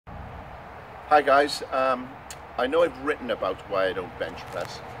Hi guys, I know I've written about why I don't bench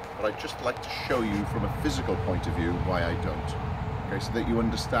press, but I'd just like to show you from a physical point of view why I don't. Okay, so that you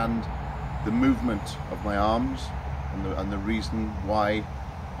understand the movement of my arms and the reason why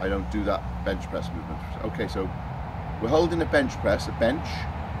I don't do that bench press movement. Okay, so we're holding a bench press, a bench.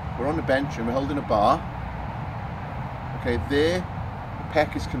 We're on a bench and we're holding a bar. Okay, there the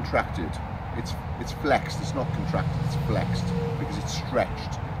pec is contracted. It's flexed, it's not contracted, it's flexed because it's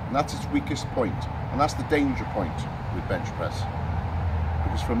stretched. And that's its weakest point, and that's the danger point with bench press,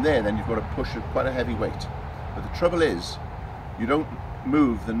 because from there then you've got to push quite a heavy weight. But the trouble is, you don't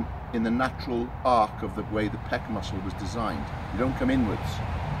move in the natural arc of the way the pec muscle was designed. You don't come inwards.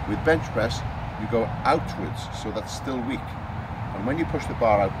 With bench press, you go outwards, so that's still weak. And when you push the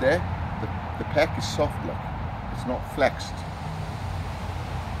bar out there, the pec is soft, look. It's not flexed.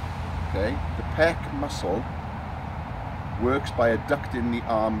 Okay, the pec muscle works by adducting the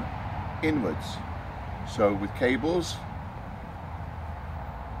arm inwards. So with cables,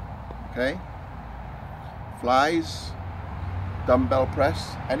 okay, flies, dumbbell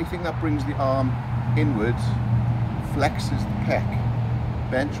press, anything that brings the arm inwards flexes the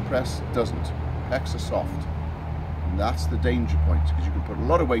pec. Bench press doesn't. Pecs are soft. And that's the danger point, because you can put a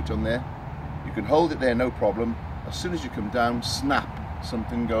lot of weight on there, you can hold it there no problem. As soon as you come down, snap,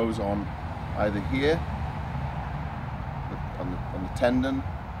 something goes on either here on the tendon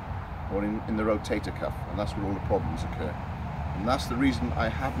or in the rotator cuff, and that's where all the problems occur. And that's the reason I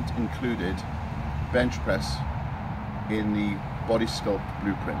haven't included bench press in the Body Sculpt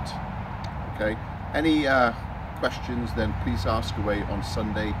Blueprint. Okay, any questions, then please ask away on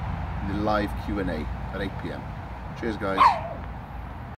Sunday in the live Q&A at 8 PM. Cheers guys.